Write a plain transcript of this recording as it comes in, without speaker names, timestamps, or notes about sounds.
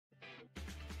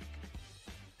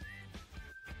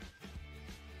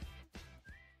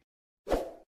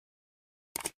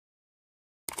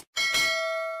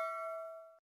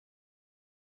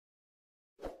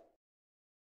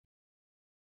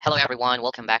Hello everyone,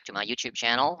 welcome back to my YouTube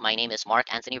channel. My name is Mark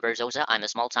Anthony Verzosa. I'm a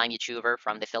small-time YouTuber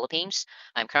from the Philippines.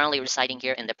 I'm currently residing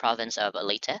here in the province of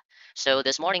Leyte. So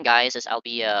this morning, guys, is I'll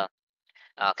be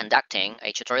conducting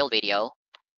a tutorial video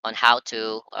on how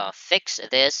to fix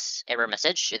this error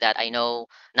message that I know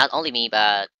not only me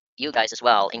but you guys as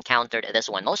well encountered this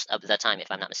one most of the time,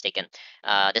 if I'm not mistaken.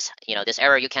 This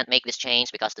error, you can't make this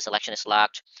change because the selection is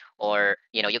locked, or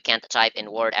you can't type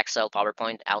in Word, Excel,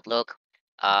 PowerPoint, Outlook.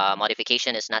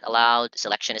 Modification is not allowed.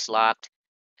 Selection is locked.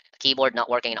 Keyboard not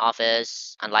working in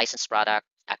Office. Unlicensed product.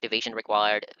 Activation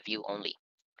required. View only.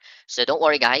 So don't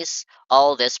worry, guys.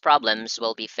 All these problems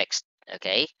will be fixed.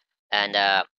 Okay. And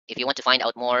if you want to find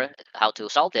out more how to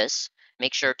solve this,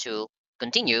 make sure to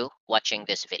continue watching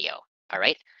this video. All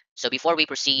right. So before I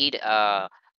proceed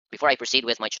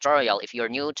with my tutorial, if you're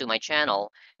new to my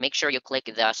channel, make sure you click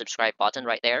the subscribe button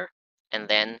right there, and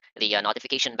then the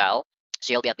notification bell,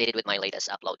 so you'll be updated with my latest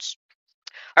uploads.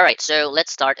 All right, so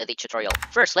let's start the tutorial.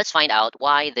 First, let's find out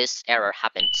why this error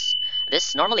happens.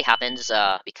 This normally happens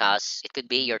because it could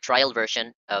be your trial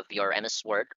version of your MS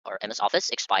Word or MS Office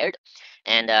expired,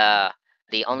 and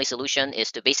the only solution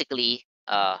is to basically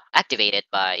activate it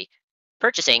by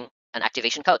purchasing an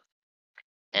activation code.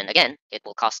 And again, it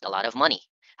will cost a lot of money.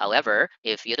 However,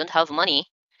 if you don't have money,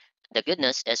 the good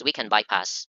news is we can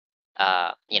bypass,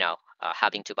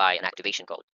 having to buy an activation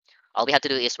code. All we have to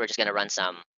do is we're just going to run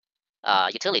some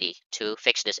utility to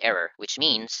fix this error, which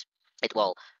means it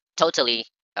will totally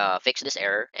fix this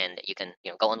error, and you can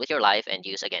go on with your life and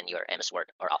use again your MS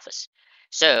Word or Office.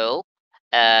 So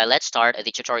let's start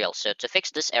the tutorial. So to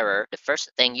fix this error, the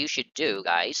first thing you should do,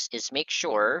 guys, is make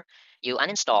sure you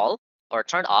uninstall or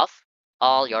turn off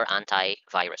all your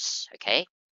antivirus. Okay.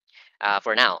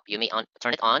 For now, you may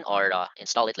turn it on or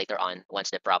install it later on once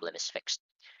the problem is fixed.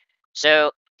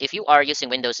 So if you are using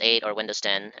Windows 8 or Windows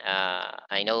 10,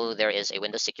 I know there is a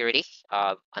Windows Security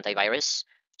antivirus.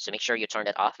 So make sure you turn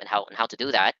that off. And how to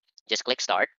do that, just click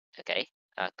Start. Okay,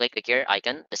 click the gear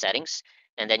icon, the settings,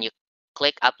 and then you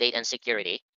click Update and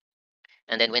Security,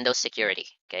 and then Windows Security.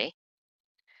 Okay,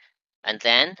 and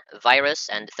then Virus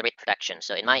and Threat Protection.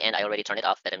 So in my end, I already turned it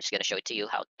off, but I'm just going to show it to you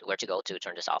where to go to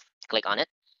turn this off. Click on it,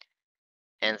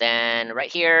 and then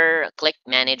right here, click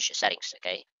Manage Settings.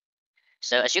 Okay.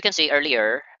 So as you can see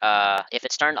earlier, if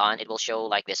it's turned on, it will show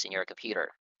like this in your computer.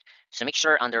 So make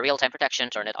sure under real-time protection,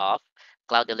 turn it off.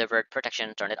 Cloud delivered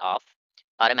protection, turn it off.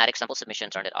 Automatic sample submission,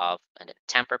 turn it off. And then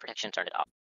tamper protection, turn it off.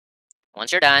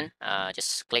 Once you're done,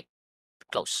 just click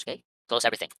close. Okay, close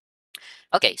everything.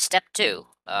 Okay, step 2.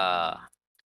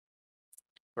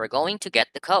 We're going to get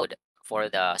the code for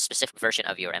the specific version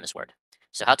of your MS Word.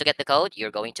 So how to get the code? You're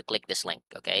going to click this link,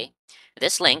 okay?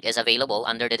 This link is available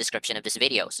under the description of this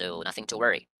video, so nothing to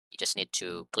worry. You just need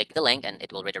to click the link and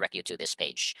it will redirect you to this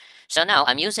page. So now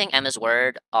I'm using MS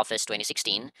Word Office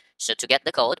 2016. So to get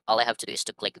the code, all I have to do is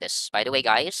to click this. By the way,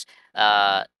 guys,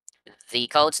 the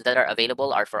codes that are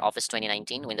available are for Office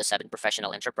 2019, Windows 7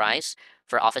 Professional Enterprise,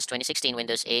 for Office 2016,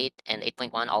 Windows 8 and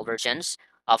 8.1 all versions,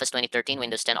 Office 2013,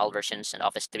 Windows 10 all versions, and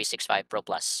Office 365 Pro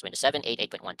Plus, Windows 7,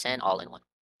 8, 8.1, 10 all in one.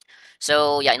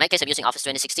 So yeah, in my case, I'm using Office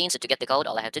 2016. So to get the code,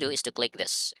 all I have to do is to click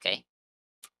this. Okay.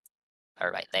 All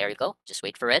right, there you go. Just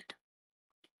wait for it.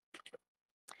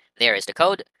 There is the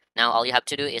code. Now all you have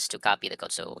to do is to copy the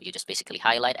code. So you just basically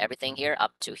highlight everything here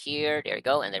up to here. There you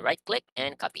go, and then right click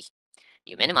and copy.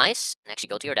 You minimize. Next, you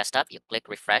go to your desktop. You click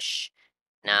refresh.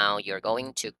 Now you're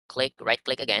going to right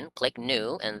click again, click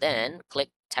new, and then click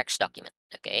text document.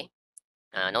 Okay.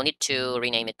 No need to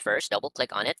rename it first. Double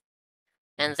click on it,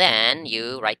 and then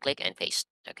you right click and paste.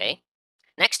 Okay.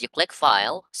 Next, you click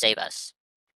File, Save As.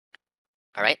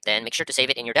 All right. Then make sure to save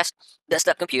it in your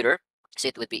desktop computer, so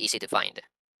it would be easy to find.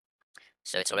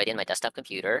 So it's already in my desktop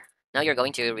computer. Now you're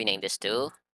going to rename this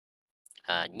to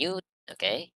new.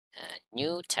 Okay.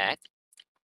 New tech.cmd.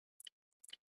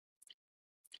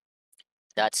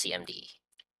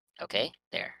 Okay.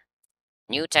 There.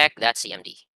 New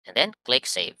tech.cmd. And then click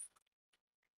Save.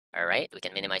 All right. We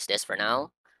can minimize this for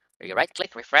now. You right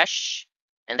click, refresh,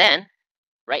 and then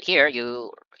right here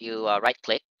you right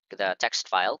click the text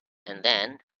file and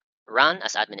then run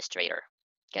as administrator.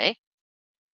 Okay,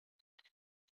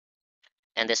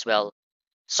 and this will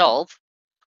solve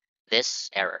this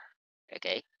error.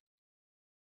 Okay.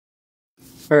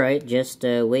 Alright, just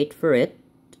wait for it.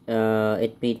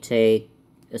 It may take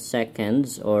a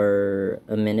seconds or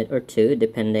a minute or two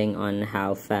depending on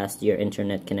how fast your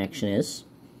internet connection is.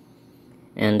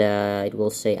 And it will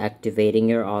say activating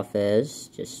your office.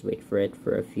 Just wait for it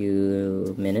for a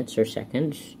few minutes or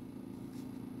seconds.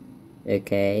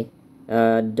 Okay.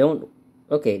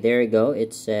 Okay, there you go.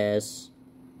 It says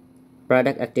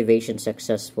product activation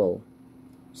successful.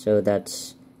 So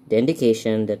that's the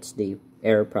indication that's the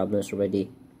error problem is already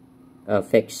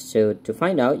fixed. So to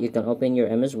find out, you can open your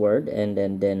MS Word and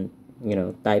then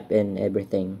type in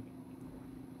everything